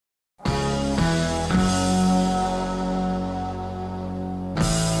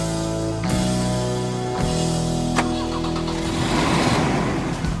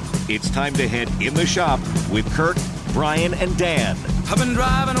It's time to head in the shop with Kirk, Brian, and Dan. I've been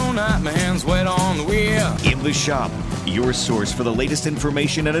driving all night, my hands wet on the wheel. In the shop, your source for the latest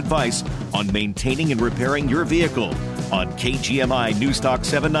information and advice on maintaining and repairing your vehicle on KGMI Newstalk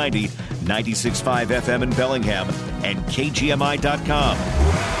 790, 96.5 FM in Bellingham, and KGMI.com.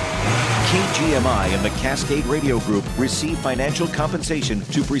 KGMI and the Cascade Radio Group receive financial compensation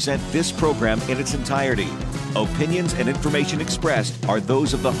to present this program in its entirety. Opinions and information expressed are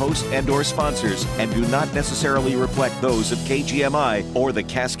those of the host and/or sponsors and do not necessarily reflect those of KGMI or the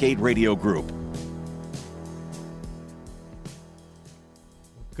Cascade Radio Group.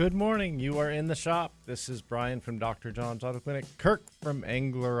 Good morning. You are in the shop. This is Brian from Dr. John's Auto Clinic, Kirk from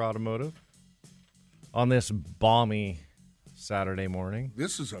Angler Automotive on this balmy Saturday morning.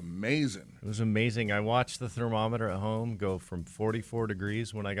 This is amazing. It was amazing. I watched the thermometer at home go from 44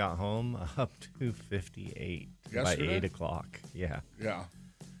 degrees when I got home up to 58 Yesterday? by 8 o'clock. Yeah. Yeah.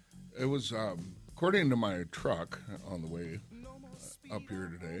 It was, according to my truck on the way up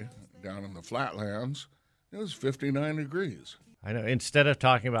here today, down in the flatlands, it was 59 degrees. I know. Instead of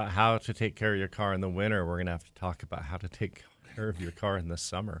talking about how to take care of your car in the winter, we're going to have to talk about how to take care of your car in the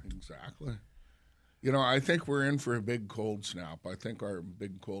summer. Exactly. You know, I think we're in for a big cold snap. I think our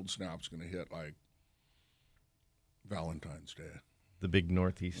big cold snap's going to hit like Valentine's Day. The big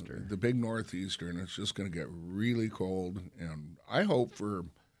northeaster. The big northeaster, and it's just going to get really cold. And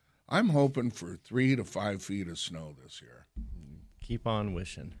I'm hoping for 3 to 5 feet of snow this year. Keep on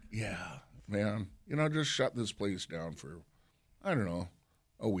wishing. Yeah, man. You know, just shut this place down for, I don't know,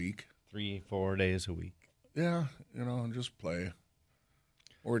 a week. 3-4 days a week. Yeah, you know, and just play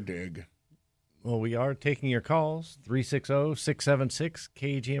or dig. Well, we are taking your calls,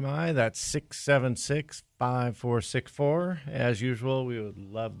 360-676-KGMI. That's 676-5464. As usual, we would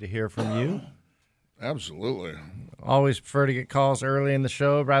love to hear from you. Absolutely. Always prefer to get calls early in the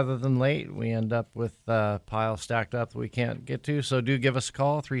show rather than late. We end up with a pile stacked up that we can't get to. So do give us a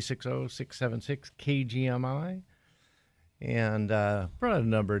call, 360-676-KGMI. And brought a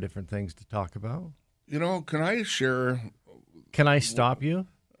number of different things to talk about. You know, can I share? Can I stop you?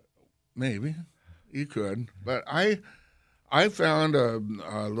 Maybe. You could. But I found a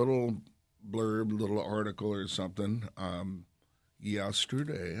little blurb, little article or something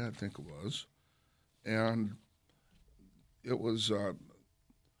yesterday, I think it was. And it was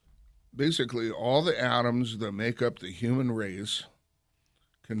basically all the atoms that make up the human race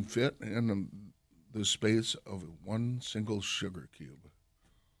can fit in the space of one single sugar cube.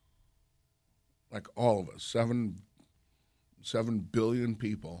 Like all of us, 7 billion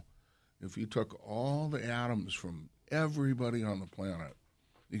people. If you took all the atoms from everybody on the planet,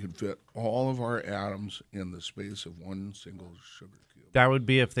 you could fit all of our atoms in the space of one single sugar cube. That would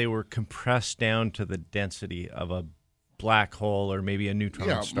be if they were compressed down to the density of a black hole or maybe a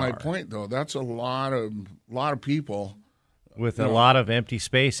neutron star. Yeah, my point, though, that's a lot of people. With a lot of empty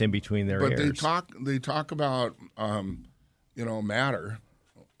space in between their ears. But they talk about, matter,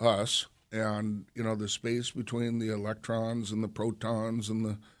 us, and, the space between the electrons and the protons and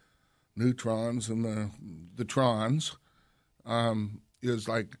the neutrons and the trons is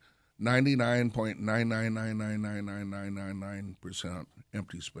like 99.999999999%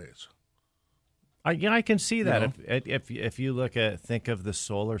 empty space. I can see that if you think of the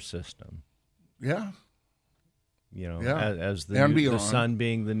solar system. Yeah. As the sun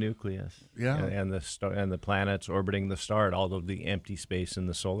being the nucleus, and the planets orbiting the star, all of the empty space in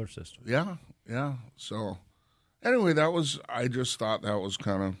the solar system. Yeah. So, anyway, I just thought that was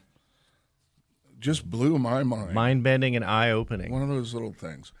kind of just blew my mind. Mind-bending and eye-opening. One of those little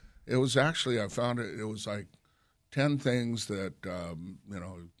things. It was actually, I found it was like 10 things that,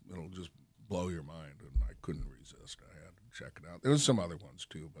 it'll just blow your mind, and I couldn't resist. I had to check it out. There was some other ones,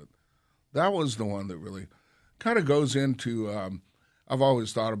 too, but that was the one that really kind of goes into, I've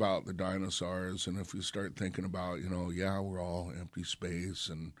always thought about the dinosaurs, and if you start thinking about, we're all empty space,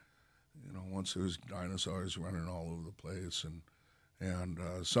 and, once there's dinosaurs running all over the place, and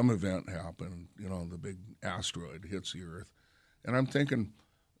some event happened, the big asteroid hits the Earth. And I'm thinking,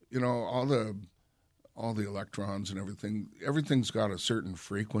 all the electrons and everything's got a certain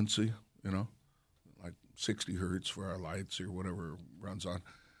frequency, like 60 hertz for our lights or whatever it runs on.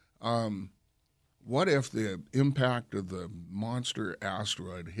 What if the impact of the monster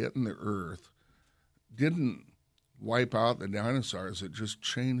asteroid hitting the Earth didn't wipe out the dinosaurs? It just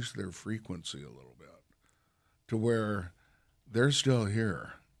changed their frequency a little bit to where they're still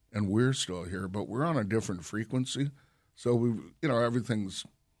here and we're still here, but we're on a different frequency. So everything's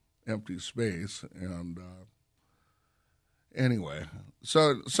empty space. And anyway,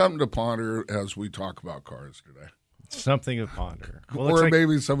 so something to ponder as we talk about cars today. Something to ponder. Well, or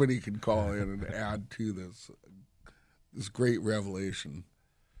maybe somebody can call in and add to this great revelation.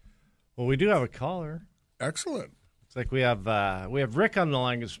 Well, we do have a caller. Excellent. It's like we have Rick on the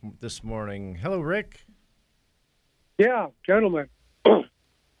line this morning. Hello, Rick. Yeah, gentlemen.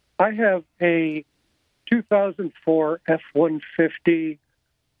 I have a 2004 F-150.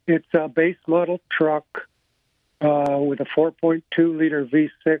 It's a base model truck with a 4.2 liter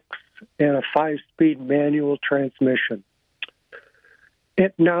V6 and a 5-speed manual transmission.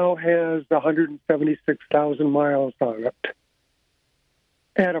 It now has 176,000 miles on it.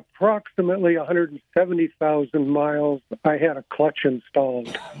 At approximately 170,000 miles, I had a clutch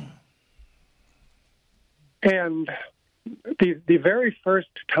installed. And the very first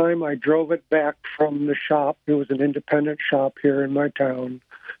time I drove it back from the shop, it was an independent shop here in my town,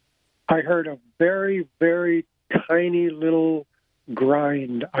 I heard a very, very tiny little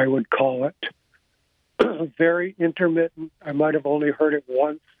grind, I would call it. Very intermittent. I might have only heard it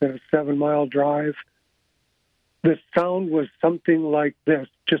once in a 7-mile drive. The sound was something like this,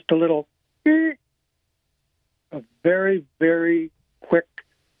 just a little, a very, very quick.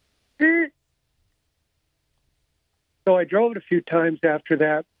 So I drove it a few times after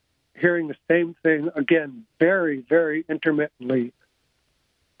that, hearing the same thing again, very, very intermittently.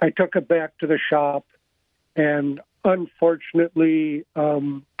 I took it back to the shop, and unfortunately,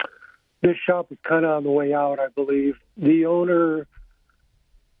 this shop was kind of on the way out, I believe. The owner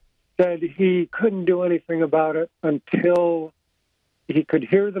said he couldn't do anything about it until he could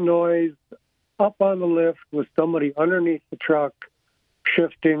hear the noise up on the lift with somebody underneath the truck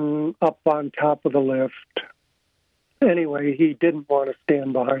shifting up on top of the lift. Anyway, he didn't want to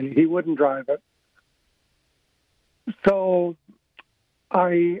stand behind it. He wouldn't drive it. So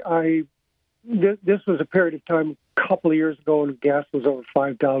this was a period of time a couple of years ago when gas was over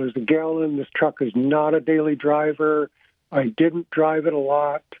 $5 a gallon. This truck is not a daily driver. I didn't drive it a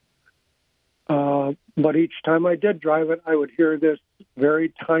lot. But each time I did drive it, I would hear this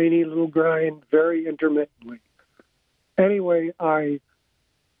very tiny little grind, very intermittently. Anyway, I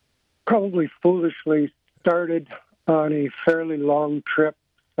probably foolishly started on a fairly long trip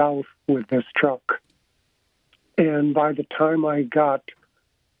south with this truck. And by the time I got,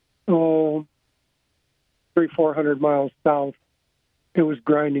 300-400 miles south, it was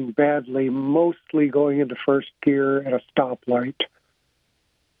grinding badly, mostly going into first gear at a stoplight.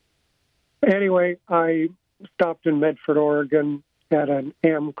 Anyway, I stopped in Medford, Oregon at an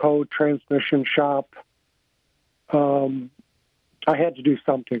AMCO transmission shop. I had to do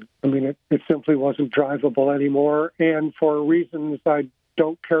something. I mean, it simply wasn't drivable anymore. And for reasons I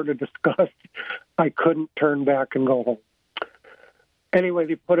don't care to discuss, I couldn't turn back and go home. Anyway,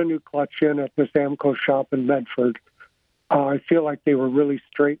 they put a new clutch in at this AMCO shop in Medford. I feel like they were really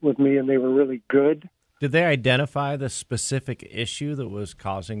straight with me and they were really good. Did they identify the specific issue that was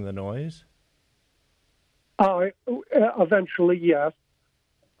causing the noise? Eventually, yes.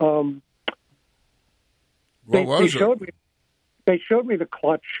 What was it? They showed me the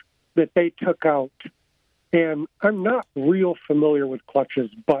clutch that they took out, and I'm not real familiar with clutches,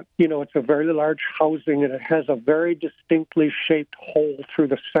 but, it's a very large housing, and it has a very distinctly shaped hole through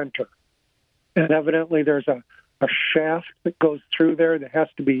the center. And evidently there's a shaft that goes through there that has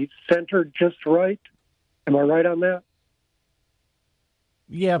to be centered just right. Am I right on that?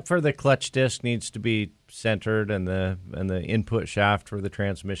 Yeah, for the clutch disc needs to be centered, and the input shaft for the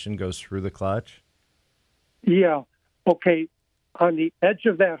transmission goes through the clutch. Yeah. Okay. On the edge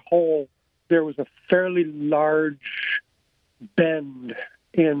of that hole, there was a fairly large bend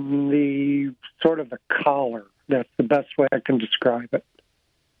in the sort of the collar. That's the best way I can describe it.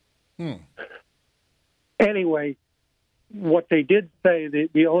 Anyway, what they did say,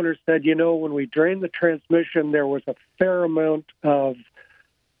 the owner said, when we drained the transmission, there was a fair amount of,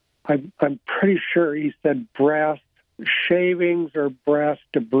 I'm pretty sure he said brass shavings or brass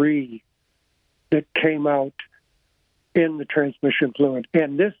debris that came out in the transmission fluid.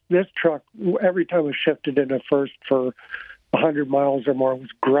 And this truck, every time it shifted into first for 100 miles or more, was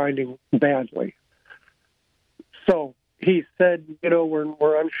grinding badly. So he said,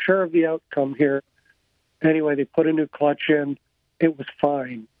 we're unsure of the outcome here. Anyway, they put a new clutch in. It was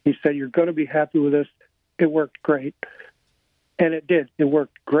fine. He said, you're going to be happy with this. It worked great. And it did. It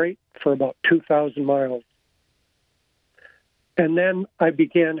worked great for about 2,000 miles. And then I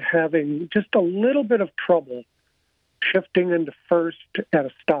began having just a little bit of trouble shifting into first at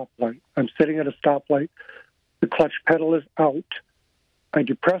a stoplight. I'm sitting at a stoplight. The clutch pedal is out. I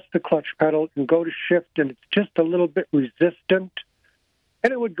depress the clutch pedal and go to shift, and it's just a little bit resistant.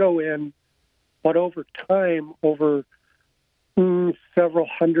 And it would go in. But over time, over several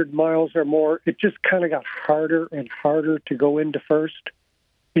hundred miles or more, it just kind of got harder and harder to go into first.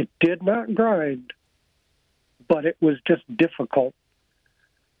 It did not grind, but it was just difficult.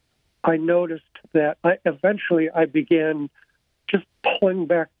 I noticed that eventually I began just pulling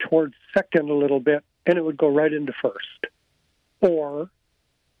back towards second a little bit, and it would go right into first. Or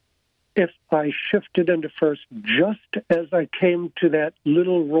if I shifted into first just as I came to that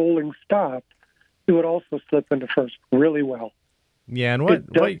little rolling stop, it would also slip into first really well. Yeah,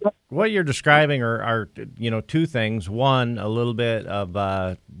 and what you're describing are two things. One, a little bit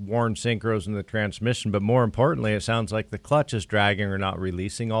of worn synchros in the transmission, but more importantly, it sounds like the clutch is dragging or not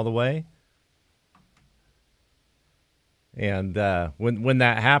releasing all the way. And when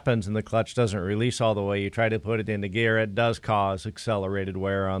that happens and the clutch doesn't release all the way, you try to put it into gear, it does cause accelerated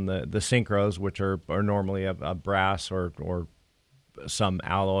wear on the synchros, which are normally a brass or some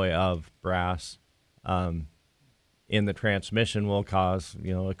alloy of brass. In the transmission will cause,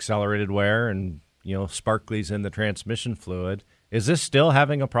 accelerated wear and, sparklies in the transmission fluid. Is this still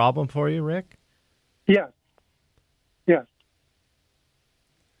having a problem for you, Rick? Yes. Yes.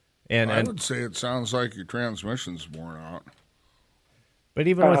 And I would say it sounds like your transmission's worn out. But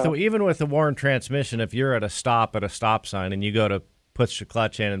even with the worn transmission, if you're at a stop sign and you go to push the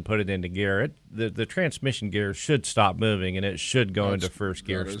clutch in and put it into gear, the transmission gear should stop moving and it should go into first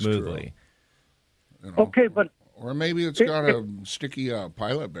gear smoothly. Okay, but or maybe it's got a sticky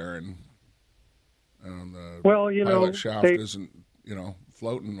pilot bearing, and the pilot shaft isn't,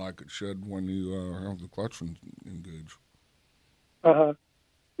 floating like it should when you have the clutch engaged.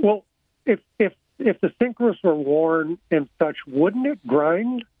 Well, if the synchros were worn and such, wouldn't it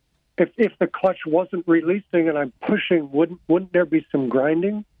grind? If the clutch wasn't releasing and I'm pushing, wouldn't there be some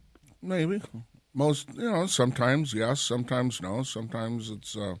grinding? Maybe. Sometimes yes, sometimes no. Sometimes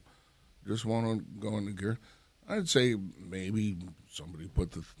it's just won't go into gear. I'd say maybe somebody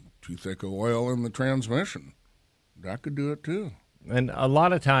put too thick of oil in the transmission. That could do it too. And a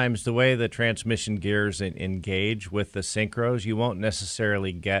lot of times the way the transmission gears engage with the synchros, you won't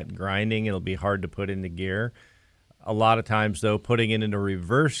necessarily get grinding. It'll be hard to put into gear. A lot of times, though, putting it into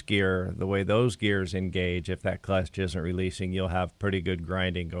reverse gear, the way those gears engage, if that clutch isn't releasing, you'll have pretty good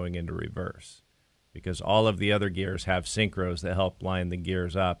grinding going into reverse. Because all of the other gears have synchros that help line the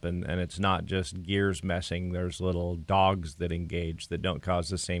gears up, and it's not just gears messing. There's little dogs that engage that don't cause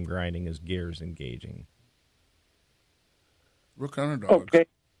the same grinding as gears engaging. What kind of dogs? Okay.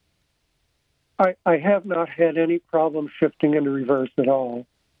 I have not had any problem shifting into reverse at all.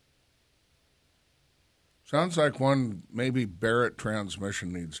 Sounds like maybe Barrett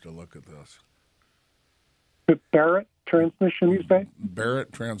transmission needs to look at this. The Barrett transmission, you say?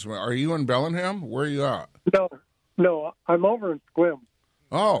 Barrett transmission. Are you in Bellingham? Where are you at? No, I'm over in Squim.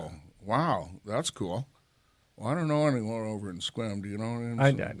 Oh, wow. That's cool. Well, I don't know anyone over in Squim. Do you know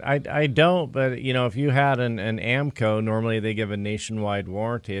anyone? I don't, but, if you had an AMCO, normally they give a nationwide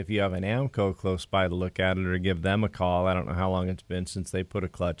warranty. If you have an AMCO close by to look at it or give them a call, I don't know how long it's been since they put a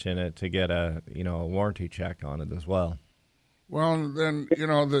clutch in it to get a warranty check on it as well. Well, then,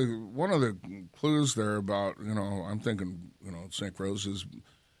 one of the clues there about, I'm thinking, synchros is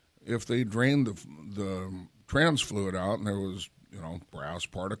if they drained the trans fluid out and there was, brass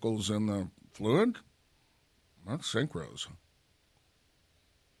particles in the fluid, that's synchros.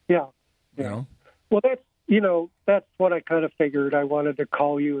 Yeah. Well, that's what I kind of figured. I wanted to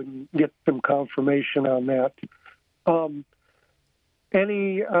call you and get some confirmation on that.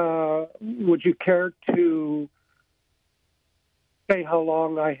 Would you care to say how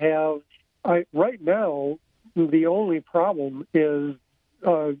long I have? Right now, the only problem is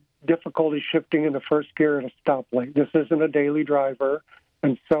difficulty shifting into first gear at a stoplight. This isn't a daily driver,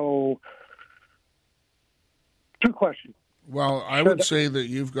 and so 2 questions. Well, I would say that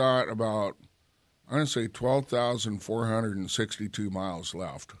you've got about, I'm going to say 12,462 miles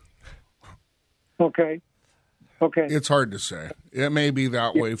left. Okay. It's hard to say. It may be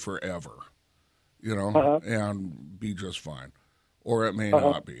that way forever, and be just fine. Or it may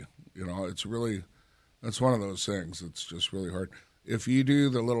not be. It's really, that's one of those things. It's just really hard. If you do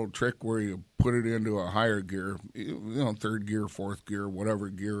the little trick where you put it into a higher gear, third gear, fourth gear, whatever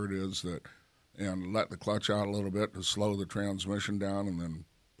gear it is, and let the clutch out a little bit to slow the transmission down and then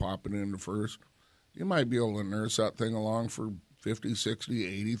pop it into first, you might be able to nurse that thing along for 50, 60,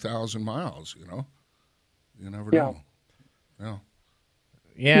 80,000 miles, You never know. Yeah.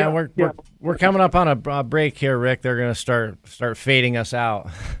 Yeah, we're coming up on a break here, Rick. They're going to start fading us out.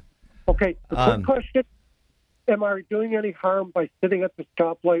 Okay. Quick question. Am I doing any harm by sitting at the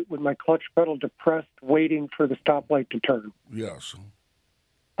stoplight with my clutch pedal depressed, waiting for the stoplight to turn? Yes.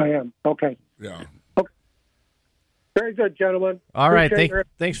 I am. Okay. Yeah. Okay. Very good, gentlemen. All right. Appreciate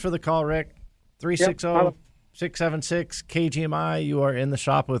Thanks for the call, Rick. 360-676-KGMI. You are in the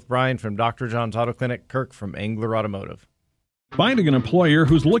shop with Brian from Dr. John's Auto Clinic, Kirk from Engler Automotive. Finding an employer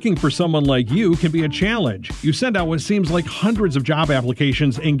who's looking for someone like you can be a challenge. You send out what seems like hundreds of job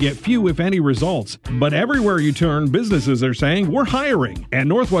applications and get few, if any, results. But everywhere you turn, businesses are saying, we're hiring. At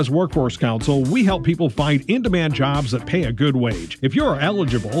Northwest Workforce Council, we help people find in-demand jobs that pay a good wage. If you're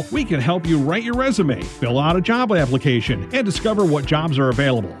eligible, we can help you write your resume, fill out a job application, and discover what jobs are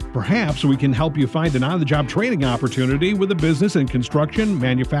available. Perhaps we can help you find an on-the-job training opportunity with a business in construction,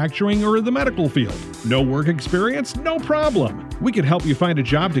 manufacturing, or the medical field. No work experience? No problem. We can help you find a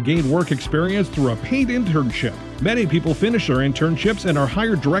job to gain work experience through a paid internship. Many people finish their internships and are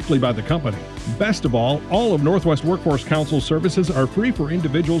hired directly by the company. Best of all of Northwest Workforce Council services are free for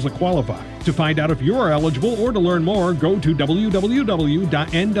individuals that qualify. To find out if you are eligible or to learn more, go to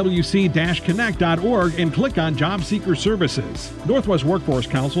www.nwc-connect.org and click on Job Seeker Services. Northwest Workforce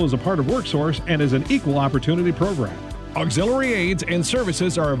Council is a part of WorkSource and is an equal opportunity program. Auxiliary aids and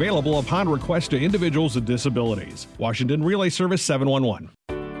services are available upon request to individuals with disabilities. Washington Relay Service 711.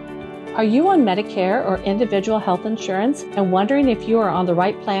 Are you on Medicare or individual health insurance and wondering if you are on the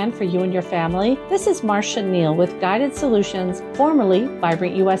right plan for you and your family? This is Marcia Neal with Guided Solutions, formerly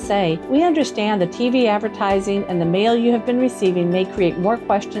Vibrant USA. We understand the TV advertising and the mail you have been receiving may create more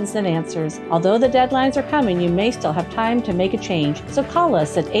questions than answers. Although the deadlines are coming, you may still have time to make a change. So call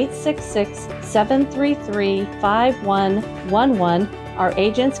us at 866-733-5111. Our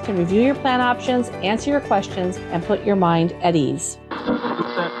agents can review your plan options, answer your questions, and put your mind at ease.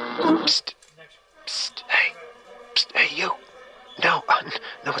 Psst. Psst. Hey. Psst. Hey, you. No,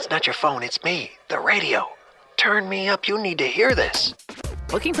 it's not your phone. It's me, the radio. Turn me up. You need to hear this.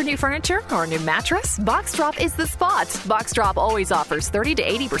 Looking for new furniture or a new mattress? Box Drop is the spot. Box Drop always offers 30 to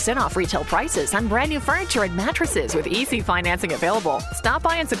 80% off retail prices on brand new furniture and mattresses with easy financing available. Stop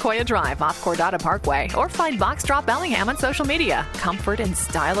by on Sequoia Drive off Cordata Parkway or find Box Drop Bellingham on social media. Comfort and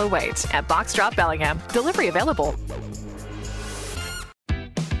style await at Box Drop Bellingham. Delivery available.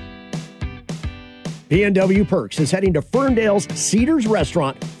 PNW Perks is heading to Ferndale's Cedars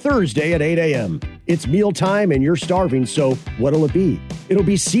Restaurant Thursday at 8 a.m. It's mealtime and you're starving, so what'll it be? It'll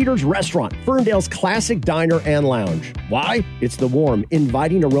be Cedars Restaurant, Ferndale's classic diner and lounge. Why? It's the warm,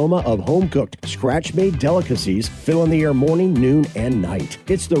 inviting aroma of home-cooked, scratch-made delicacies filling the air morning, noon, and night.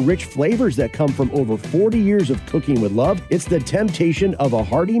 It's the rich flavors that come from over 40 years of cooking with love. It's the temptation of a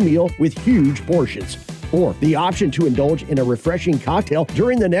hearty meal with huge portions. Or the option to indulge in a refreshing cocktail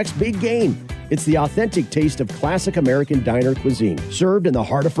during the next big game. It's the authentic taste of classic American diner cuisine, served in the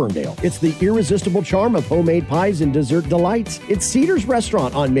heart of Ferndale. It's the irresistible charm of homemade pies and dessert delights. It's Cedars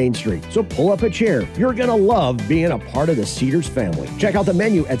Restaurant on Main Street, so pull up a chair. You're going to love being a part of the Cedars family. Check out the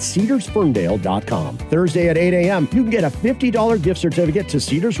menu at cedarsferndale.com. Thursday at 8 a.m., you can get a $50 gift certificate to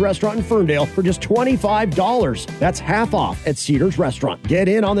Cedars Restaurant in Ferndale for just $25. That's half off at Cedars Restaurant. Get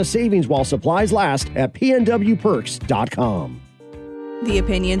in on the savings while supplies last at pnwperks.com. The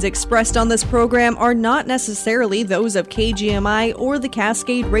opinions expressed on this program are not necessarily those of KGMI or the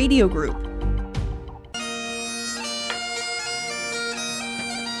Cascade Radio Group. I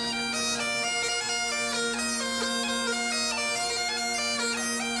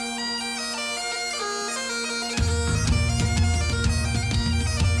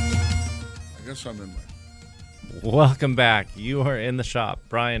guess I'm in my... Welcome back. You are in the shop.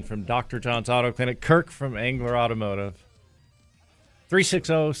 Brian from Dr. John's Auto Clinic, Kirk from Engler Automotive.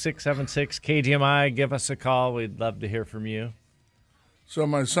 360-676-KGMI. Give us a call. We'd love to hear from you. So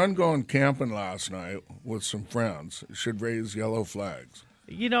my son going camping last night with some friends should raise yellow flags.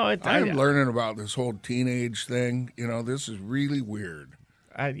 You know, I'm learning about this whole teenage thing. You know, this is really weird.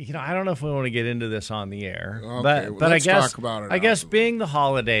 I don't know if we want to get into this on the air, Okay, but let's I guess talk about it I guess afterwards. being the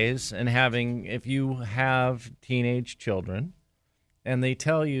holidays and if you have teenage children, and they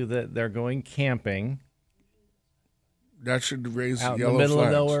tell you that they're going camping. That should raise out in yellow the middle flags.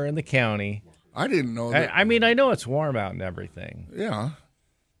 of nowhere in the county. I didn't know that. I mean, I know it's warm out and everything. Yeah.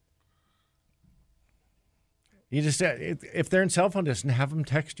 You just if they're in cell phone distance, have them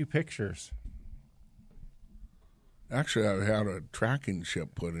text you pictures. Actually, I had a tracking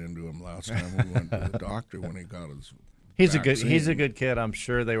chip put into him last time we went to the doctor when he got his He's vaccine. a good kid. I'm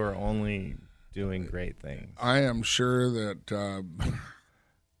sure they were only doing great things. I am sure that,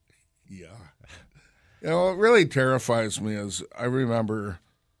 yeah. You know, what really terrifies me is I remember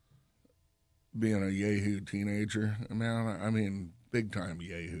being a Yahoo teenager. Man, I mean, big-time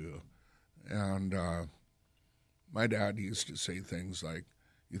Yahoo. And my dad used to say things like,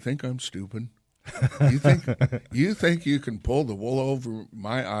 "You think I'm stupid? You think you can pull the wool over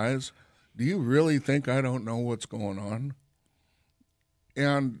my eyes? do you really think I don't know what's going on?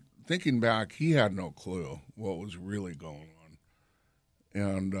 And thinking back, he had no clue what was really going on.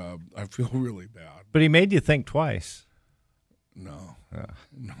 And I feel really bad. But he made you think twice. No.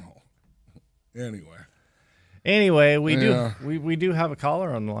 Anyway, we do have a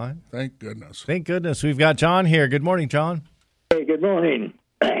caller on the line. Thank goodness. Thank goodness. We've got John here. Good morning, John. Hey, good morning.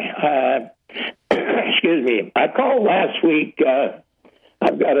 Excuse me. I called last week.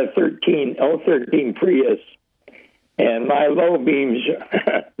 I've got a 13 Prius, and my low beams,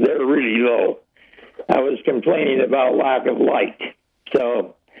 they're really low. I was complaining about lack of light.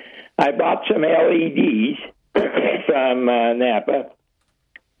 So I bought some LEDs from Napa.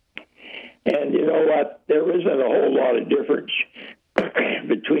 And you know what? There isn't a whole lot of difference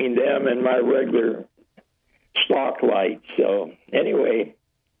between them and my regular stock light. So anyway,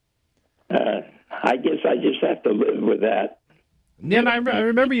 I guess I just have to live with that. Yeah, and I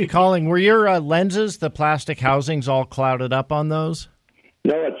remember you calling. Were your lenses, the plastic housings, all clouded up on those?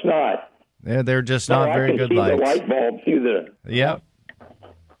 No, it's not. They're just not very good lights. I can see the light bulb through the...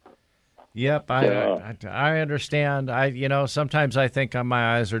 Yep. I understand. Sometimes I think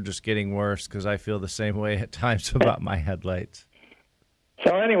my eyes are just getting worse because I feel the same way at times about my headlights.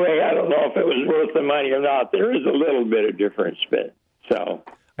 So anyway, I don't know if it was worth the money or not. There is a little bit of difference, but so...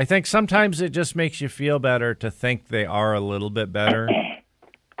 I think sometimes it just makes you feel better to think they are a little bit better.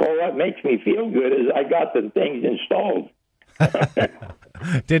 Well, what makes me feel good is I got the things installed.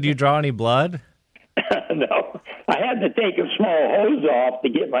 Did you draw any blood? No. I had to take a small hose off to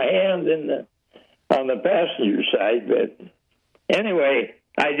get my hands on the passenger side, but anyway,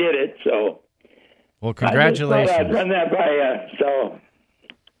 I did it, so... Well, congratulations. I'd run that by you. So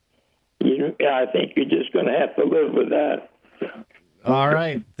I think you're just going to have to live with that. All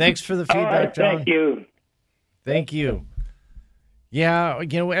right. Thanks for the feedback, John. Thank you. Thank you. Yeah,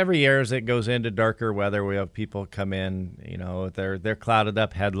 every year as it goes into darker weather, we have people come in, they're clouded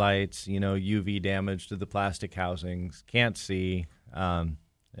up headlights, UV damage to the plastic housings, can't see. And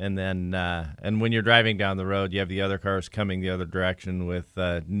when you're driving down the road, you have the other cars coming the other direction with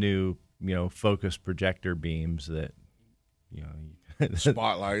new, focus projector beams that,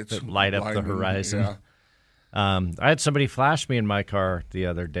 spotlights that light up the horizon. Yeah. I had somebody flash me in my car the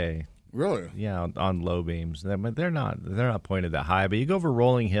other day. Really? Yeah, on low beams. They're not pointed that high, but you go over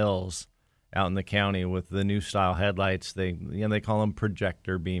rolling hills out in the county with the new style headlights. They call them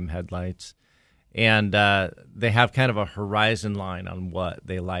projector beam headlights, and they have kind of a horizon line on what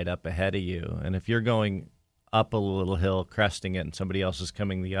they light up ahead of you. And if you're going up a little hill, cresting it, and somebody else is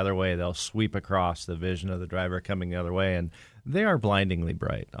coming the other way, they'll sweep across the vision of the driver coming the other way, and they are blindingly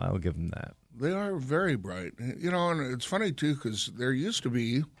bright. I'll give them that. They are very bright. And it's funny, too, because there used to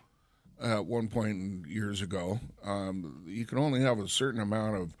be, at one point years ago, you can only have a certain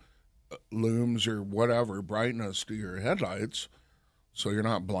amount of looms or whatever brightness to your headlights, so you're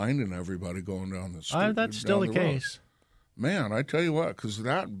not blinding everybody going down the street. That's still the case. Man, I tell you what, because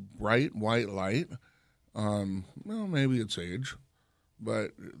that bright white light, maybe it's age,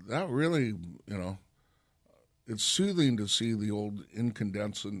 but that really, it's soothing to see the old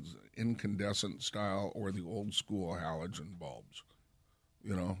incandescent style or the old school halogen bulbs.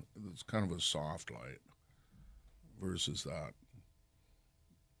 It's kind of a soft light versus that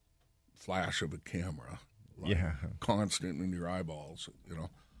flash of a camera. Constant in your eyeballs,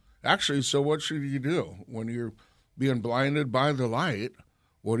 Actually, so what should you do when you're being blinded by the light?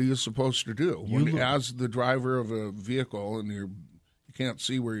 What are you supposed to do? As the driver of a vehicle and you can't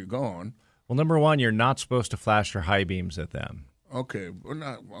see where you're going. Well, number one, you're not supposed to flash your high beams at them. Okay,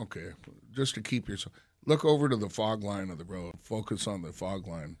 just to keep yourself. Look over to the fog line of the road. Focus on the fog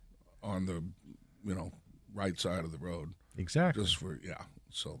line on the, right side of the road. Exactly.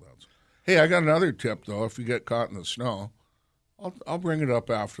 So that's. Hey, I got another tip though. If you get caught in the snow, I'll bring it up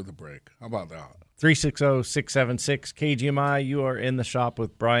after the break. How about that? 360-676-KGMI. You are in the shop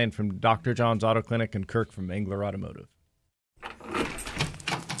with Brian from Dr. John's Auto Clinic and Kirk from Engler Automotive.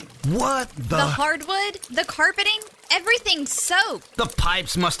 What the hardwood, the carpeting, everything's soaked. The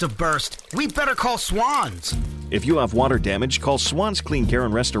pipes must have burst. We better call Swans. If you have water damage, call Swans Clean Care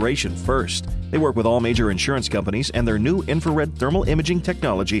and Restoration first. They work with all major insurance companies, and their new infrared thermal imaging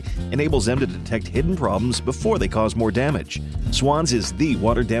technology enables them to detect hidden problems before they cause more damage. Swans is the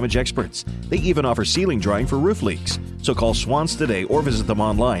water damage experts. They even offer ceiling drying for roof leaks. So call Swans today or visit them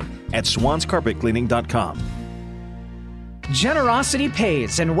online at swanscarpetcleaning.com. Generosity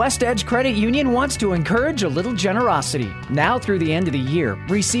pays, and West Edge Credit Union wants to encourage a little generosity. Now through the end of the year,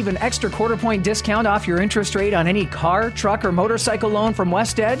 receive an extra quarter-point discount off your interest rate on any car, truck, or motorcycle loan from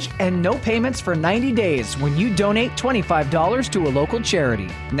West Edge, and no payments for 90 days when you donate $25 to a local charity.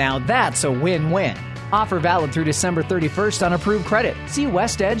 Now that's a win-win. Offer valid through December 31st on approved credit. See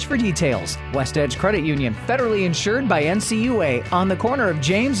West Edge for details. West Edge Credit Union, federally insured by NCUA, on the corner of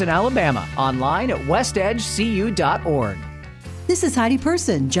James and Alabama. Online at westedgecu.org. This is Heidi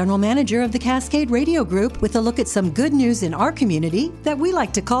Person, General Manager of the Cascade Radio Group, with a look at some good news in our community that we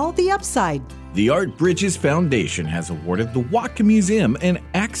like to call the upside. The Art Bridges Foundation has awarded the Watka Museum an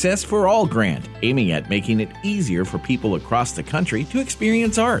Access for All grant, aiming at making it easier for people across the country to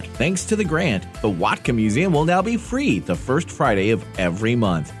experience art. Thanks to the grant, the Watka Museum will now be free the first Friday of every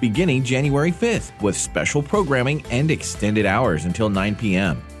month, beginning January 5th, with special programming and extended hours until 9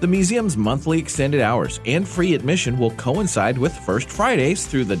 p.m. The museum's monthly extended hours and free admission will coincide with First Fridays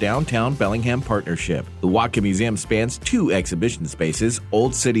through the Downtown Bellingham Partnership. The Watka Museum spans 2 exhibition spaces,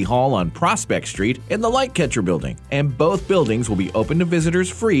 Old City Hall on Prospect Street and the Lightcatcher Building, and both buildings will be open to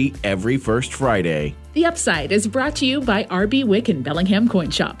visitors free every first Friday. The Upside is brought to you by RB Wick and Bellingham Coin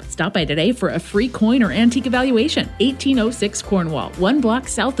Shop. Stop by today for a free coin or antique evaluation. 1806 Cornwall, 1 block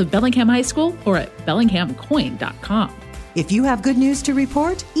south of Bellingham High School, or at bellinghamcoin.com. If you have good news to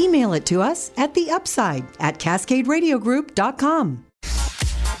report, email it to us at theupside@cascaderadiogroup.com.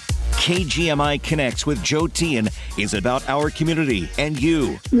 KGMI Connects with Joe Tian is about our community and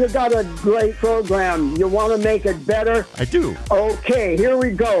you. You got a great program. You want to make it better? I do. Okay, here we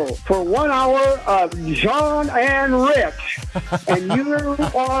go. For 1 hour of John and Rich, and you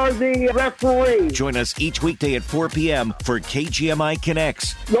are the referee. Join us each weekday at 4 p.m. for KGMI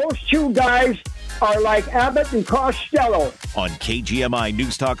Connects. Those two guys are like Abbott and Costello. On KGMI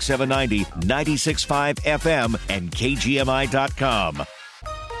News Talk 790, 96.5 FM, and KGMI.com.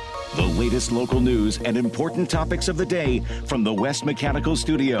 The latest local news and important topics of the day from the West Mechanical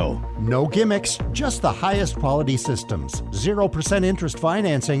Studio. No gimmicks, just the highest quality systems, 0% interest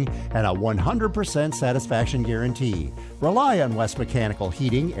financing, and a 100% satisfaction guarantee. Rely on West Mechanical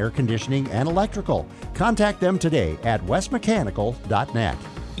Heating, Air Conditioning, and Electrical. Contact them today at westmechanical.net.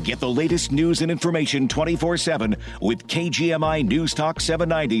 Get the latest news and information 24/7 with KGMI News Talk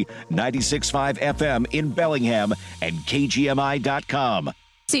 790, 96.5 FM in Bellingham and KGMI.com.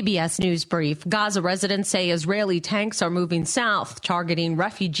 CBS News Brief. Gaza residents say Israeli tanks are moving south, targeting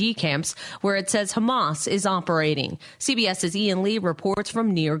refugee camps where it says Hamas is operating. CBS's Ian Lee reports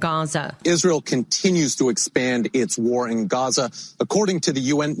from near Gaza. Israel continues to expand its war in Gaza. According to the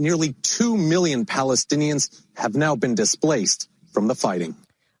UN, nearly 2 million Palestinians have now been displaced from the fighting.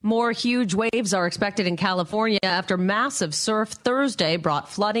 More huge waves are expected in California after massive surf Thursday brought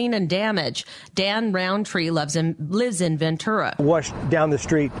flooding and damage. Dan Roundtree lives in Ventura. Washed down the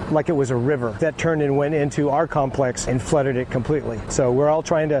street like it was a river that turned and went into our complex and flooded it completely. So we're all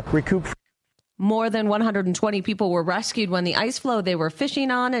trying to recoup. More than 120 people were rescued when the ice floe they were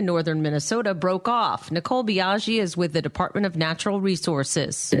fishing on in northern Minnesota broke off. Nicole Biaggi is with the Department of Natural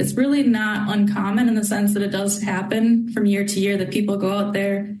Resources. It's really not uncommon in the sense that it does happen from year to year that people go out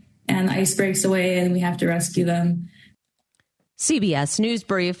there and the ice breaks away and we have to rescue them. CBS News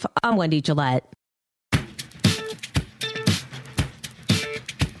Brief, I'm Wendy Gillette.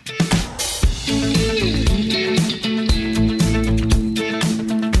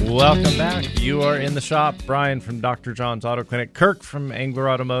 Welcome back. You are in the shop. Brian from Dr. John's Auto Clinic. Kirk from Angler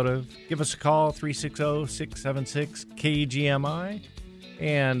Automotive. Give us a call, 360-676-KGMI.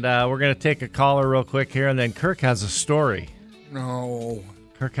 And we're going to take a caller real quick here, and then Kirk has a story. No.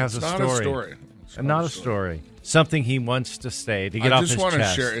 Kirk has it's a not story. A story. It's not a story. Something he wants to say to get off his chest. I just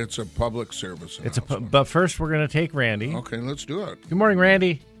want to share. It's a public service announcement. But first, we're going to take Randy. Okay, let's do it. Good morning,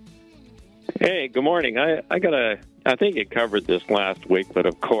 Randy. Hey, good morning. I think it covered this last week, but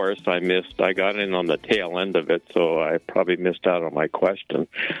of course I got in on the tail end of it, so I probably missed out on my question.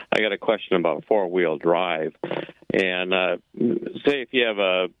 I got a question about four-wheel drive. And say if you have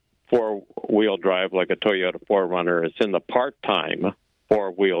a four-wheel drive like a Toyota 4Runner, it's in the part-time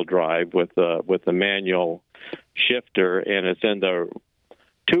four-wheel drive with the manual shifter, and it's in the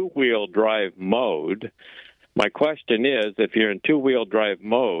two-wheel drive mode. My question is, if you're in two-wheel drive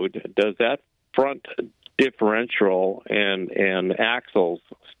mode, does that front differential and axles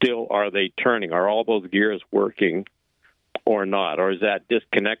still, are they turning? Are all those gears working or not? Or is that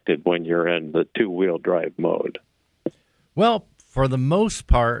disconnected when you're in the two-wheel drive mode? Well, for the most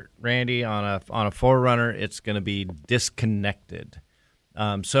part, Randy, on a 4Runner, it's going to be disconnected.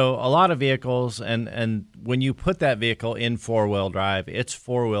 So a lot of vehicles, and when you put that vehicle in four-wheel drive, it's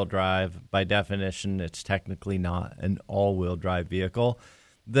four-wheel drive. By definition, it's technically not an all-wheel drive vehicle.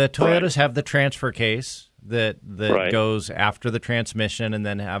 The Toyotas have the transfer case that goes after the transmission and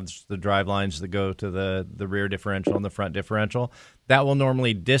then has the drive lines that go to the rear differential and the front differential. That will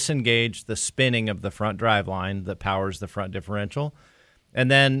normally disengage the spinning of the front drive line that powers the front differential.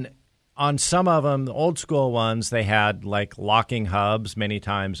 And then on some of them, the old school ones, they had like locking hubs, many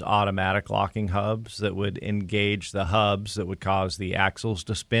times automatic locking hubs that would engage the hubs that would cause the axles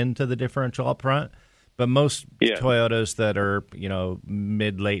to spin to the differential up front. But most Toyotas that are,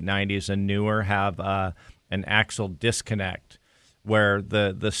 mid-late 90s and newer have an axle disconnect where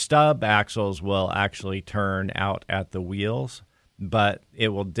the stub axles will actually turn out at the wheels, but it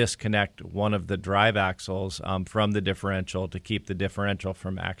will disconnect one of the drive axles from the differential to keep the differential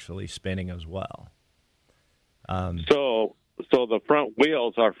from actually spinning as well. So the front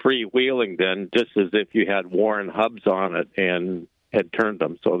wheels are freewheeling then, just as if you had worn hubs on it and had turned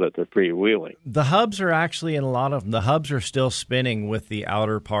them so that they're freewheeling. The hubs are actually, in a lot of them, the hubs are still spinning with the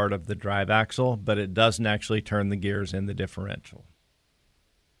outer part of the drive axle, but it doesn't actually turn the gears in the differential.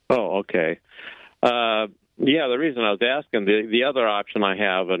 Oh, okay. The reason I was asking, the other option I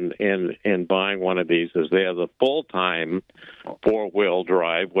have in buying one of these is they have the full-time four-wheel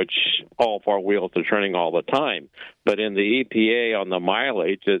drive, which all four wheels are turning all the time. But in the EPA on the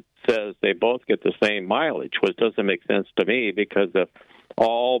mileage, it says they both get the same mileage, which doesn't make sense to me because if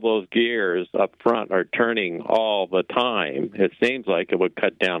all those gears up front are turning all the time, it seems like it would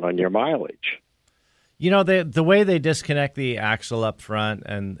cut down on your mileage. The way they disconnect the axle up front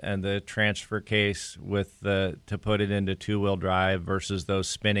and the transfer case to put it into two-wheel drive versus those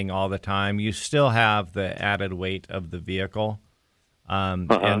spinning all the time, you still have the added weight of the vehicle. And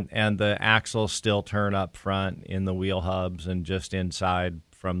the axles still turn up front in the wheel hubs and just inside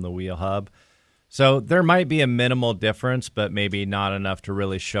from the wheel hub. So there might be a minimal difference, but maybe not enough to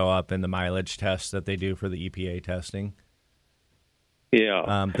really show up in the mileage tests that they do for the EPA testing.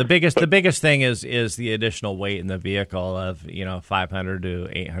 Yeah. The biggest thing is the additional weight in the vehicle of 500 to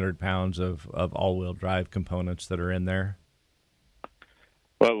 800 pounds of all-wheel drive components that are in there.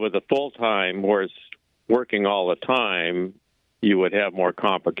 Well, with the full-time, where it's working all the time, you would have more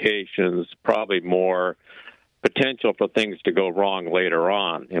complications, probably more potential for things to go wrong later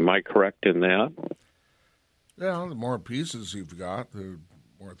on. Am I correct in that? Yeah, the more pieces you've got, the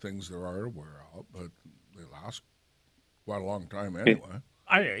more things there are to wear out, but they last quite a long time anyway.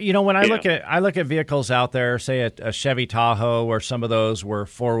 When I look at vehicles out there, say a Chevy Tahoe, or some of those were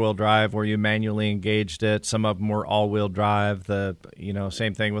four-wheel drive, where you manually engaged it. Some of them were all-wheel drive.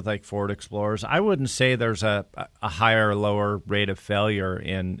 Same thing with like Ford Explorers. I wouldn't say there's a higher or lower rate of failure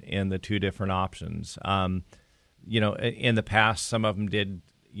in the two different options. In the past, some of them did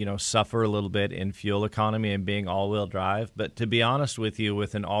suffer a little bit in fuel economy and being all-wheel drive. But to be honest with you,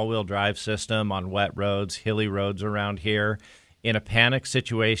 with an all-wheel drive system on wet roads, hilly roads around here, in a panic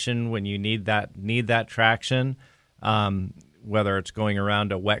situation when you need that traction, whether it's going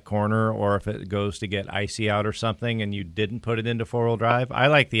around a wet corner or if it goes to get icy out or something and you didn't put it into four-wheel drive, I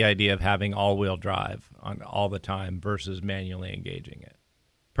like the idea of having all-wheel drive on all the time versus manually engaging it.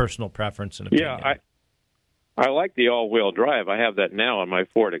 Personal preference and opinion. Yeah, I like the all-wheel drive. I have that now on my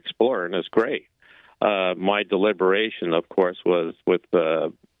Ford Explorer, and it's great. My deliberation, of course, was with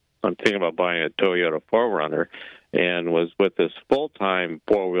I'm thinking about buying a Toyota 4Runner, and was with this full-time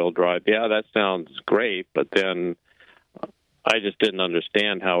four-wheel drive. Yeah, that sounds great, but then I just didn't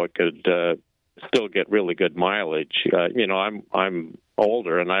understand how it could still get really good mileage. I'm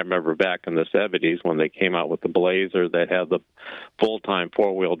older, and I remember back in the 70s when they came out with the Blazer that had the full-time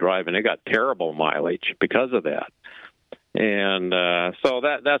four-wheel drive, and it got terrible mileage because of that. And so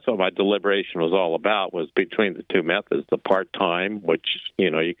that's what my deliberation was all about, was between the two methods, the part-time, which,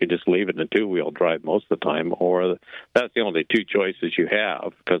 you could just leave it in a two-wheel drive most of the time, or that's the only two choices you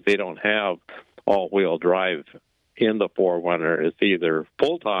have, because they don't have all-wheel drive in the 4Runner. It's either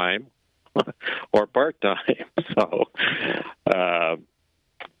full-time or part-time. So,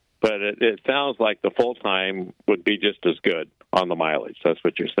 but it sounds like the full-time would be just as good on the mileage. That's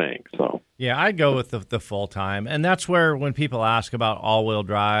what you're saying. So yeah, I'd go with the full-time. And that's where when people ask about all-wheel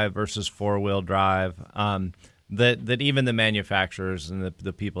drive versus four-wheel drive, that even the manufacturers and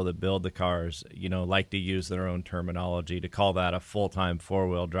the people that build the cars, like to use their own terminology to call that a full-time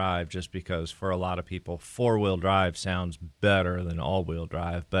four-wheel drive, just because for a lot of people, four-wheel drive sounds better than all-wheel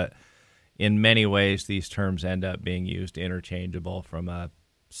drive. But in many ways, these terms end up being used interchangeable from a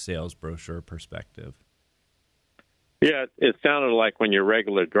sales brochure perspective. Yeah, it sounded like when you're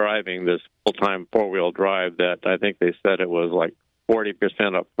regular driving this full-time four-wheel drive that I think they said it was like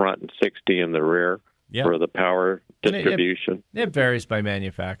 40% up front and 60 in the rear for the power distribution. It varies by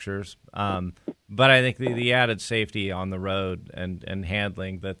manufacturers, but I think the added safety on the road and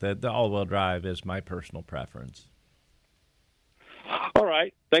handling that the all-wheel drive is my personal preference. All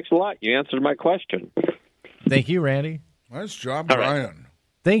right. Thanks a lot. You answered my question. Thank you, Randy. Nice job, Brian.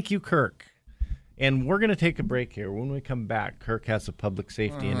 Thank you, Kirk. And we're going to take a break here. When we come back, Kirk has a public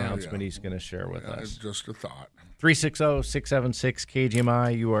safety announcement he's going to share with us. Just a thought.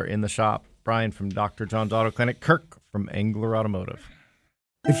 360-676-KGMI. You are in the shop. Brian from Dr. John's Auto Clinic. Kirk from Engler Automotive.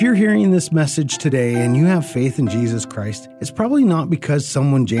 If you're hearing this message today and you have faith in Jesus Christ, it's probably not because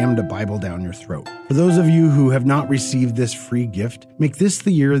someone jammed a Bible down your throat. For those of you who have not received this free gift, make this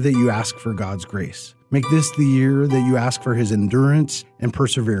the year that you ask for God's grace. Make this the year that you ask for his endurance and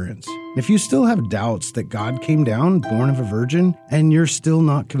perseverance. And if you still have doubts that God came down, born of a virgin, and you're still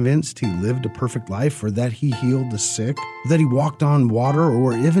not convinced he lived a perfect life, or that he healed the sick, or that he walked on water,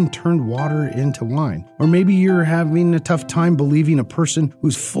 or even turned water into wine, or maybe you're having a tough time believing a person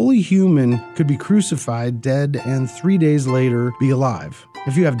who's fully human could be crucified, dead, and 3 days later be alive.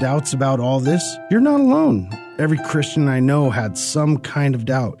 If you have doubts about all this, you're not alone. Every Christian I know had some kind of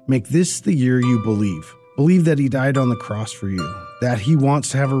doubt. Make this the year you believe. Believe that he died on the cross for you, that he wants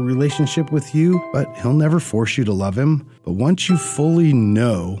to have a relationship with you, but he'll never force you to love him. But once you fully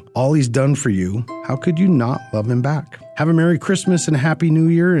know all he's done for you, how could you not love him back? Have a Merry Christmas and a Happy New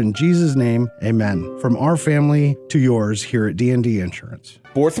Year. In Jesus' name, amen. From our family to yours here at D&D Insurance.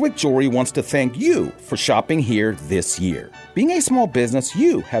 Borthwick Jewelry wants to thank you for shopping here this year. Being a small business,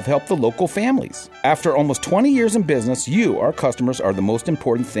 you have helped the local families. After almost 20 years in business, you, our customers, are the most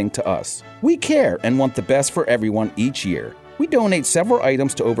important thing to us. We care and want the best for everyone each year. We donate several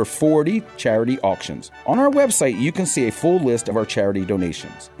items to over 40 charity auctions. On our website, you can see a full list of our charity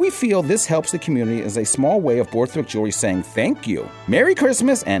donations. We feel this helps the community as a small way of Borthwick Jewelry saying thank you. Merry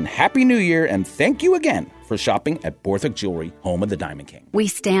Christmas and Happy New Year, and thank you again for shopping at Borthwick Jewelry, home of the Diamond King. We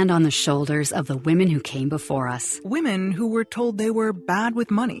stand on the shoulders of the women who came before us. Women who were told they were bad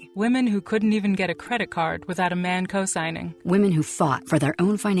with money. Women who couldn't even get a credit card without a man co-signing. Women who fought for their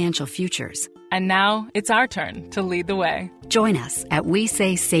own financial futures. And now it's our turn to lead the way. Join us at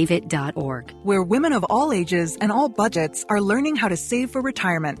WeSaySaveIt.org, where women of all ages and all budgets are learning how to save for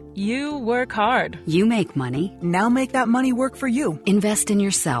retirement. You work hard. You make money. Now make that money work for you. Invest in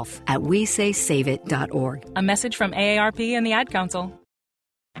yourself at WeSaySaveIt.org. A message from AARP and the Ad Council.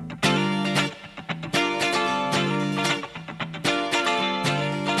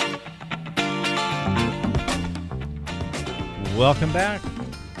 Welcome back.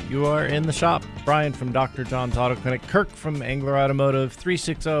 You are in the shop. Brian from Dr. John's Auto Clinic. Kirk from Engler Automotive.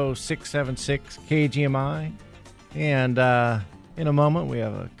 360-676-KGMI. And in a moment, we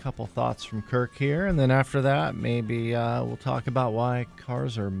have a couple thoughts from Kirk here. And then after that, maybe we'll talk about why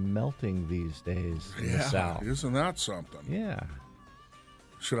cars are melting these days in the South. Isn't that something? Yeah.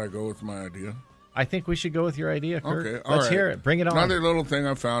 Should I go with my idea? I think we should go with your idea, Kirk. Okay, Let's hear it. Bring it on. Another little thing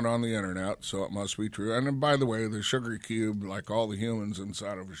I found on the internet, so it must be true. And by the way, the sugar cube, like all the humans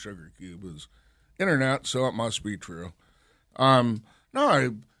inside of a sugar cube, is internet, so it must be true. I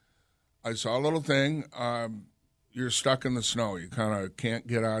saw a little thing. You're stuck in the snow. You kind of can't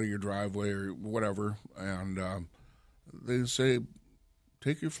get out of your driveway or whatever. And they say,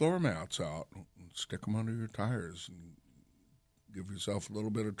 take your floor mats out and stick them under your tires and give yourself a little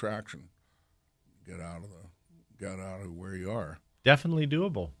bit of traction. Get out of where you are. Definitely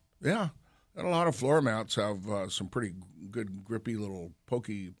doable. Yeah. And a lot of floor mats have some pretty good grippy little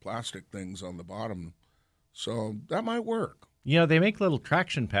pokey plastic things on the bottom. So that might work. You know, they make little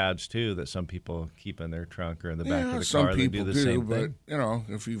traction pads, too, that some people keep in their trunk or in the back of the car. Some people do the same but, thing. you know,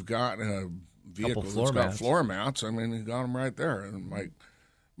 if you've got a vehicle that's got floor mats, I mean, you got them right there. And it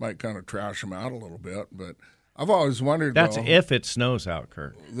might kind of trash them out a little bit, but I've always wondered. That's if it snows out,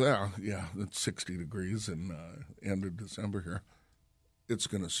 Kirk. Yeah, it's 60 degrees in end of December here. It's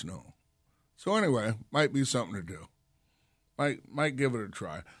going to snow. So anyway, might be something to do. Might give it a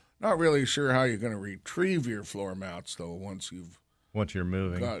try. Not really sure how you're going to retrieve your floor mats though. Once you're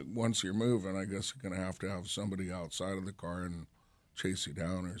moving, I guess you're going to have somebody outside of the car and chase you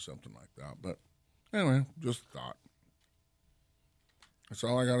down or something like that. But anyway, just a thought. That's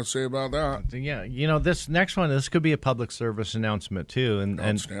all I got to say about that. Yeah, you know, this next one, this could be a public service announcement too, and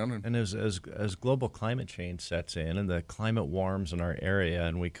Outstanding. And as global climate change sets in and the climate warms in our area,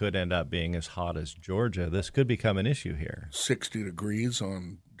 and we could end up being as hot as Georgia, this could become an issue here. 60 degrees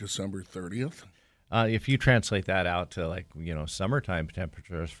on December 30th. If you translate that out to summertime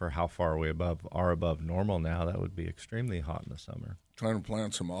temperatures for how far we are above normal now, that would be extremely hot in the summer. Trying to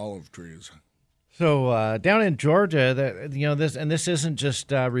plant some olive trees. So down in Georgia, this isn't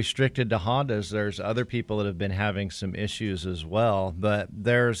just restricted to Hondas. There's other people that have been having some issues as well. But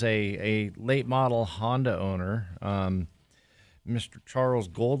there's a late model Honda owner, Mr. Charles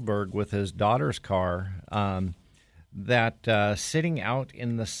Goldberg, with his daughter's car that sitting out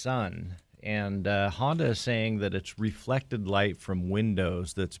in the sun. And Honda is saying that it's reflected light from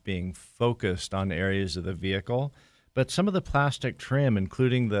windows that's being focused on areas of the vehicle. But some of the plastic trim,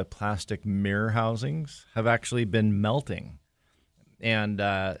 including the plastic mirror housings, have actually been melting. And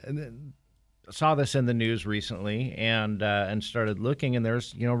saw this in the news recently and started looking, and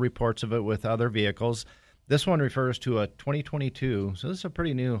there's reports of it with other vehicles. This one refers to a 2022, so this is a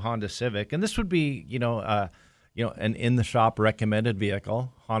pretty new Honda Civic, and this would be an in-the-shop recommended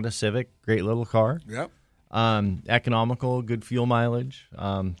vehicle. Honda Civic, great little car. Yep. Economical, good fuel mileage,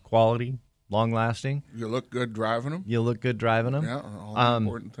 quality. Long-lasting. You look good driving them. Yeah, all the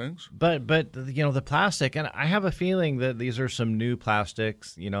important things. But the plastic, and I have a feeling that these are some new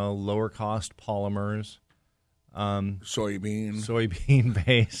plastics, lower cost polymers. Soybean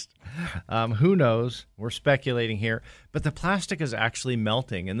based. Who knows? We're speculating here. But the plastic is actually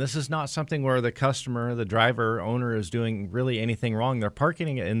melting, and this is not something where the customer, the driver, owner is doing really anything wrong. They're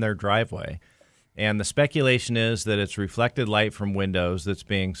parking it in their driveway. And the speculation is that it's reflected light from windows that's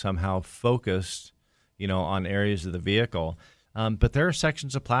being somehow focused, on areas of the vehicle. But there are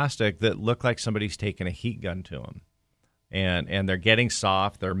sections of plastic that look like somebody's taken a heat gun to them. And they're getting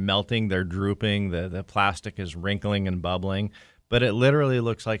soft, they're melting, they're drooping, the plastic is wrinkling and bubbling. But it literally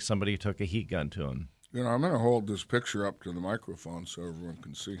looks like somebody took a heat gun to them. I'm going to hold this picture up to the microphone so everyone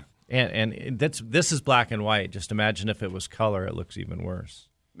can see. And this is black and white. Just imagine if it was color, it looks even worse.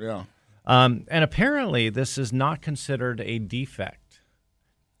 Yeah. And apparently, this is not considered a defect.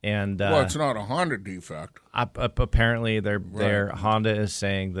 And well, it's not a Honda defect. Apparently, their Honda is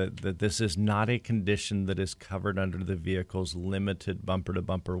saying that this is not a condition that is covered under the vehicle's limited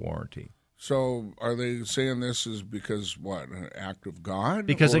bumper-to-bumper warranty. So, are they saying this is because what, an act of God?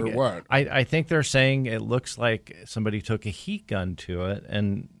 Because or what? I think they're saying it looks like somebody took a heat gun to it,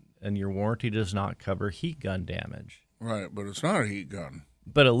 and your warranty does not cover heat gun damage. Right, but it's not a heat gun.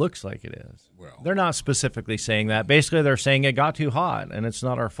 But it looks like it is. Well, they're not specifically saying that. Basically, they're saying it got too hot, and it's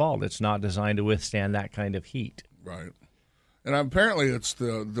not our fault. It's not designed to withstand that kind of heat. Right. And apparently it's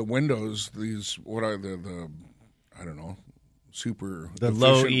the windows, these, what are the I don't know, super the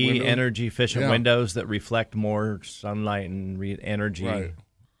low E windows. Energy efficient windows that reflect more sunlight and energy. Right.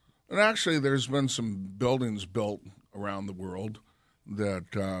 And actually, there's been some buildings built around the world that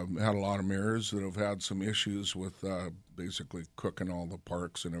had a lot of mirrors that have had some issues with basically cooking all the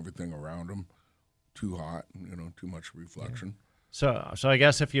parks and everything around them. Too hot, too much reflection. So I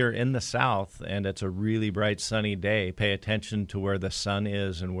guess if you're in the South and it's a really bright sunny day, pay attention to where the sun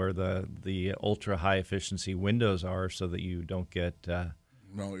is and where the ultra high efficiency windows are, so that you don't get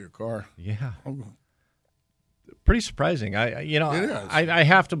melt your car. Yeah. Pretty surprising. I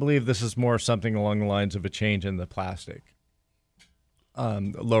have to believe this is more something along the lines of a change in the plastic.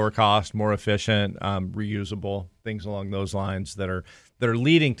 Lower cost, more efficient, reusable, things along those lines that are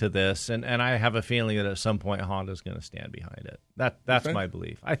leading to this, and I have a feeling that at some point Honda's going to stand behind it. That's my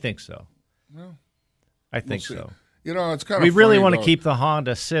belief. I think so. Well, I think so. It's kind of we really want to keep the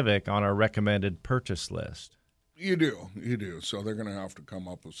Honda Civic on our recommended purchase list. You do. So they're going to have to come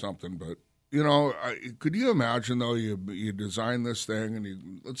up with something, but. Could you imagine, though, you design this thing,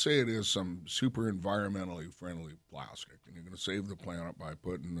 and let's say it is some super environmentally friendly plastic, and you're going to save the planet by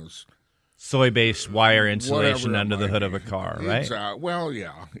putting this soy-based wire insulation under the hood of a car, right? Well,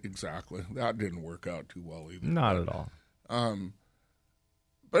 yeah, exactly. That didn't work out too well either. Not at all.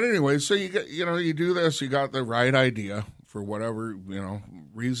 But anyway, so you do this, you got the right idea for whatever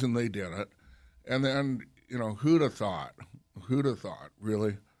reason they did it, and then who'd have thought,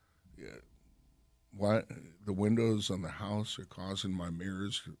 really. What the windows on the house are causing my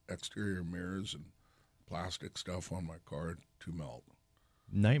exterior mirrors and plastic stuff on my car to melt.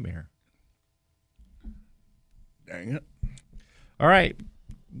 Nightmare. Dang it. All right.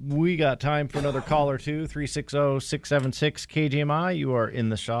 We got time for another call or two. 360-676-KGMI. You are in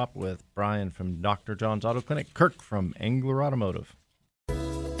the shop with Brian from Dr. John's Auto Clinic, Kirk from Engler Automotive.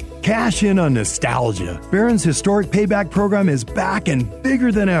 Cash in on nostalgia. Barron's Historic Payback Program is back and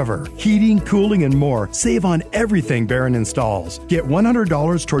bigger than ever. Heating, cooling, and more. Save on everything Barron installs. Get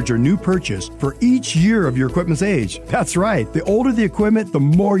 $100 towards your new purchase for each year of your equipment's age. That's right. The older the equipment, the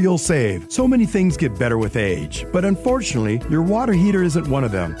more you'll save. So many things get better with age. But unfortunately, your water heater isn't one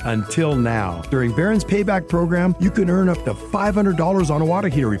of them. Until now. During Barron's Payback Program, you can earn up to $500 on a water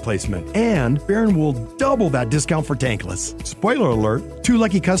heater replacement. And Barron will double that discount for tankless. Spoiler alert, 2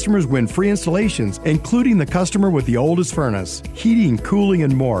 lucky customers customers win free installations, including the customer with the oldest furnace. Heating, cooling,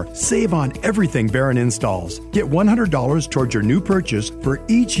 and more. Save on everything Barron installs. Get $100 towards your new purchase for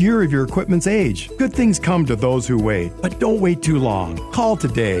each year of your equipment's age. Good things come to those who wait, but don't wait too long. Call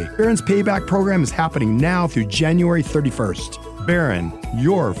today. Barron's payback program is happening now through January 31st. Barron,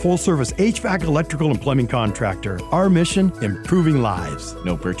 your full-service HVAC, electrical, and plumbing contractor. Our mission, improving lives.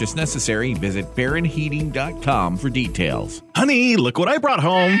 No purchase necessary. Visit BarronHeating.com for details. Honey, look what I brought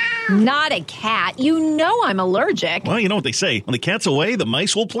home. Not a cat. You know I'm allergic. Well, you know what they say. When the cat's away, the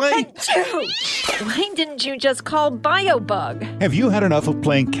mice will play. Why didn't you just call BioBug? Have you had enough of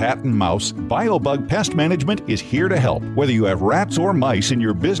playing cat and mouse? BioBug Pest Management is here to help. Whether you have rats or mice in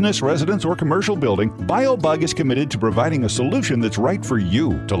your business, residence, or commercial building, BioBug is committed to providing a solution that's right for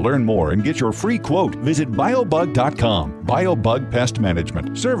you. To learn more and get your free quote, visit biobug.com. BioBug Pest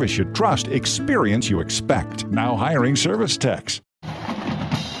Management. Service you trust, experience you expect. Now hiring service techs.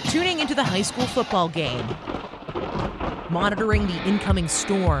 Tuning into the high school football game. Monitoring the incoming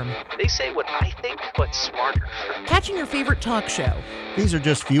storm. They say what I think, but smarter. Catching your favorite talk show. These are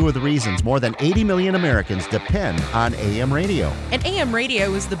just few of the reasons more than 80 million Americans depend on AM radio. And AM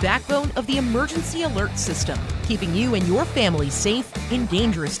radio is the backbone of the emergency alert system, keeping you and your family safe in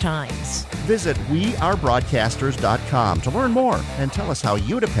dangerous times. Visit wearebroadcasters.com to learn more and tell us how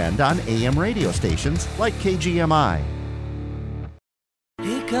you depend on AM radio stations like KGMI.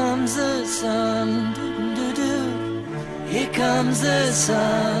 Here comes the sun, doo-doo-doo. Here comes the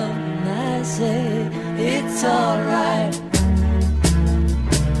sun, I say it's alright.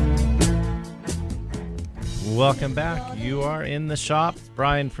 Welcome back. You are in the shop.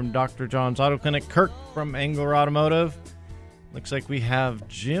 Brian from Dr. John's Auto Clinic, Kirk from Engler Automotive. Looks like we have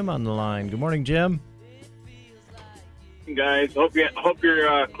Jim on the line. Good morning, Jim. Guys, hope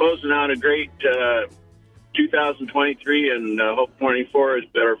you're closing out a great 2023, and hope 24 is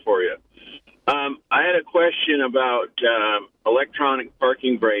better for you. I had a question about electronic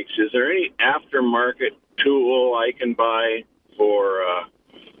parking brakes. Is there any aftermarket tool I can buy for,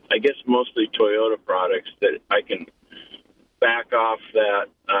 I guess mostly Toyota products, that I can back off that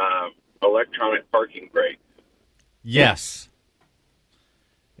electronic parking brake? Yes.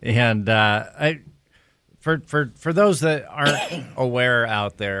 And for those that aren't aware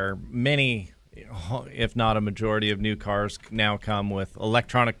out there, many, if not a majority of new cars now come with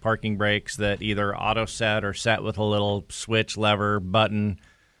electronic parking brakes that either auto set or set with a little switch, lever, button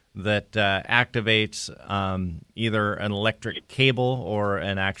that activates either an electric cable or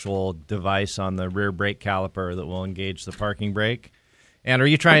an actual device on the rear brake caliper that will engage the parking brake. And are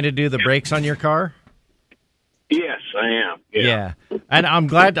you trying to do the brakes on your car? Yes, I am. Yeah. And I'm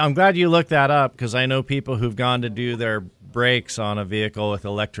glad you looked that up, because I know people who've gone to do their brakes on a vehicle with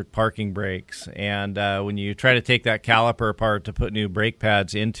electric parking brakes, and when you try to take that caliper apart to put new brake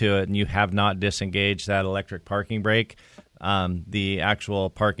pads into it and you have not disengaged that electric parking brake, the actual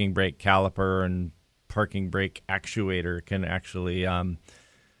parking brake caliper and parking brake actuator can actually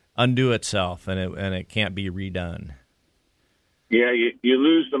undo itself, and it can't be redone. Yeah, you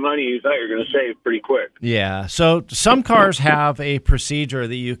lose the money you thought you were going to save pretty quick. Yeah, so some cars have a procedure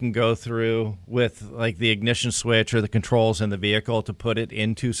that you can go through with, like, the ignition switch or the controls in the vehicle to put it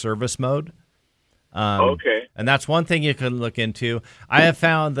into service mode. Okay. And that's one thing you can look into. I have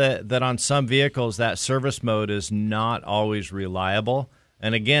found that on some vehicles that service mode is not always reliable.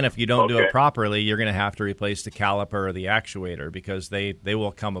 And again, if you don't do it properly, you're going to have to replace the caliper or the actuator, because they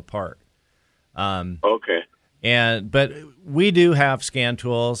will come apart. Okay. But we do have scan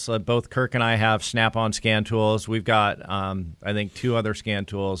tools. Both Kirk and I have Snap-on scan tools. We've got, I think, 2 other scan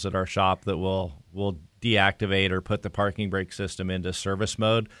tools at our shop that will deactivate or put the parking brake system into service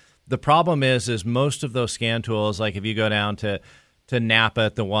mode. The problem is most of those scan tools, like if you go down to Napa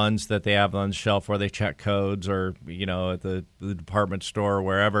at the ones that they have on the shelf where they check codes, or at the department store or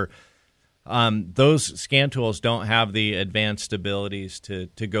wherever, those scan tools don't have the advanced abilities to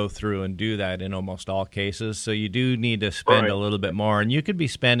go through and do that in almost all cases. So you do need to spend a little bit more, and you could be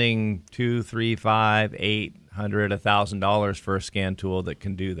spending $200, $300, $500, $800, $1,000 for a scan tool that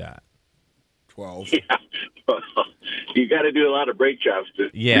can do that. 12. Yeah, you got to do a lot of brake jobs to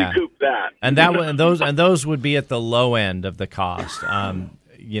recoup that. And those would be at the low end of the cost. I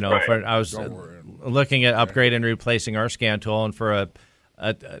was looking at upgrading and replacing our scan tool, and for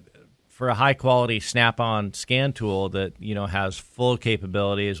a high-quality Snap-on scan tool that, has full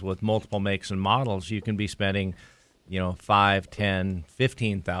capabilities with multiple makes and models, you can be spending, $5,000, $10,000,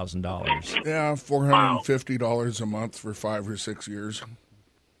 $15,000. Yeah, $450 a month for 5 or 6 years.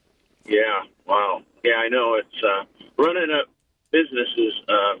 Yeah, wow. Yeah, I know. It's running a business is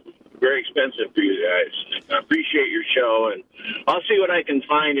very expensive for you guys. I appreciate your show, and I'll see what I can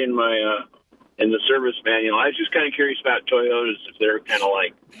find in my in the service manual. I was just kind of curious about Toyotas, if they're kind of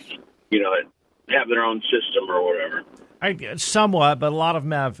like, have their own system or whatever. Somewhat, but a lot of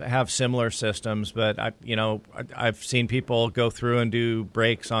them have similar systems. But I've seen people go through and do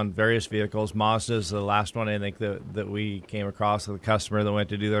brakes on various vehicles. Mazda's the last one I think that we came across with a customer that went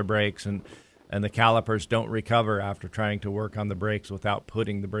to do their brakes, and the calipers don't recover after trying to work on the brakes without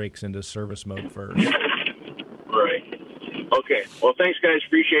putting the brakes into service mode first. Right. Okay. Well, thanks, guys.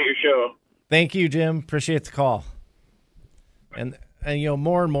 Appreciate your show. Thank you, Jim. Appreciate the call. And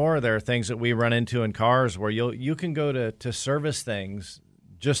more and more there are things that we run into in cars where you can go to service things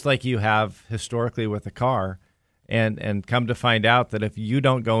just like you have historically with a car, and come to find out that if you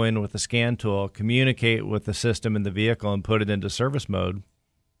don't go in with a scan tool, communicate with the system in the vehicle, and put it into service mode,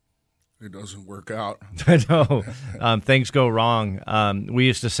 it doesn't work out. I know. Things go wrong. We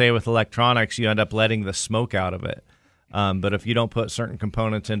used to say with electronics, you end up letting the smoke out of it. But if you don't put certain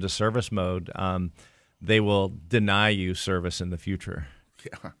components into service mode, they will deny you service in the future.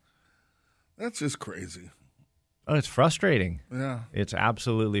 Yeah. That's just crazy. Oh, it's frustrating. Yeah. It's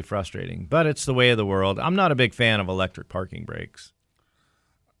absolutely frustrating. But it's the way of the world. I'm not a big fan of electric parking brakes.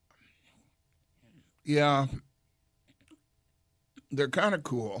 Yeah. They're kind of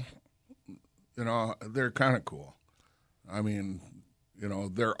cool. They're kind of cool. I mean,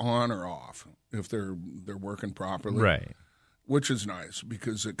 they're on or off if they're working properly. Right. Which is nice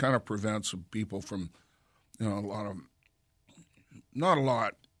because it kind of prevents people from, not a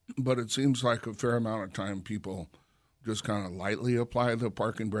lot, but it seems like a fair amount of time people just kind of lightly apply the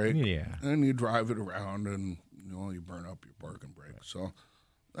parking brake. Yeah. And you drive it around and, you burn up your parking brake. So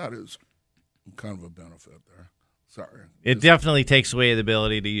that is kind of a benefit there. Sorry. It definitely takes away the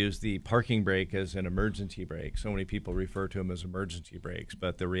ability to use the parking brake as an emergency brake. So many people refer to them as emergency brakes,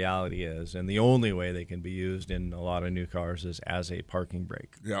 but the reality is, and the only way they can be used in a lot of new cars is as a parking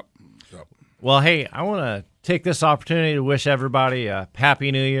brake. Yep. Well, hey, I want to take this opportunity to wish everybody a Happy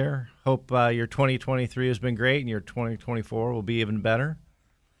New Year. Hope your 2023 has been great and your 2024 will be even better.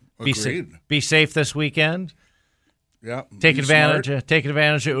 Agreed. Be safe this weekend. Yeah. Take advantage of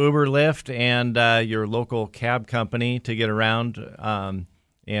Uber, Lyft, and your local cab company to get around,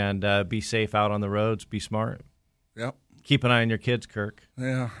 and be safe out on the roads. Be smart. Yep. Keep an eye on your kids, Kirk.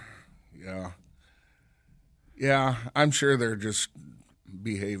 Yeah. I'm sure they're just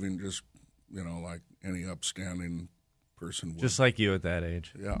behaving just like any upstanding person would. Just like you at that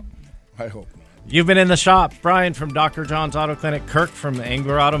age. Yeah. I hope not. You've been in the shop. Brian from Dr. John's Auto Clinic, Kirk from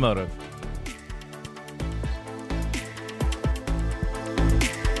Angler Automotive.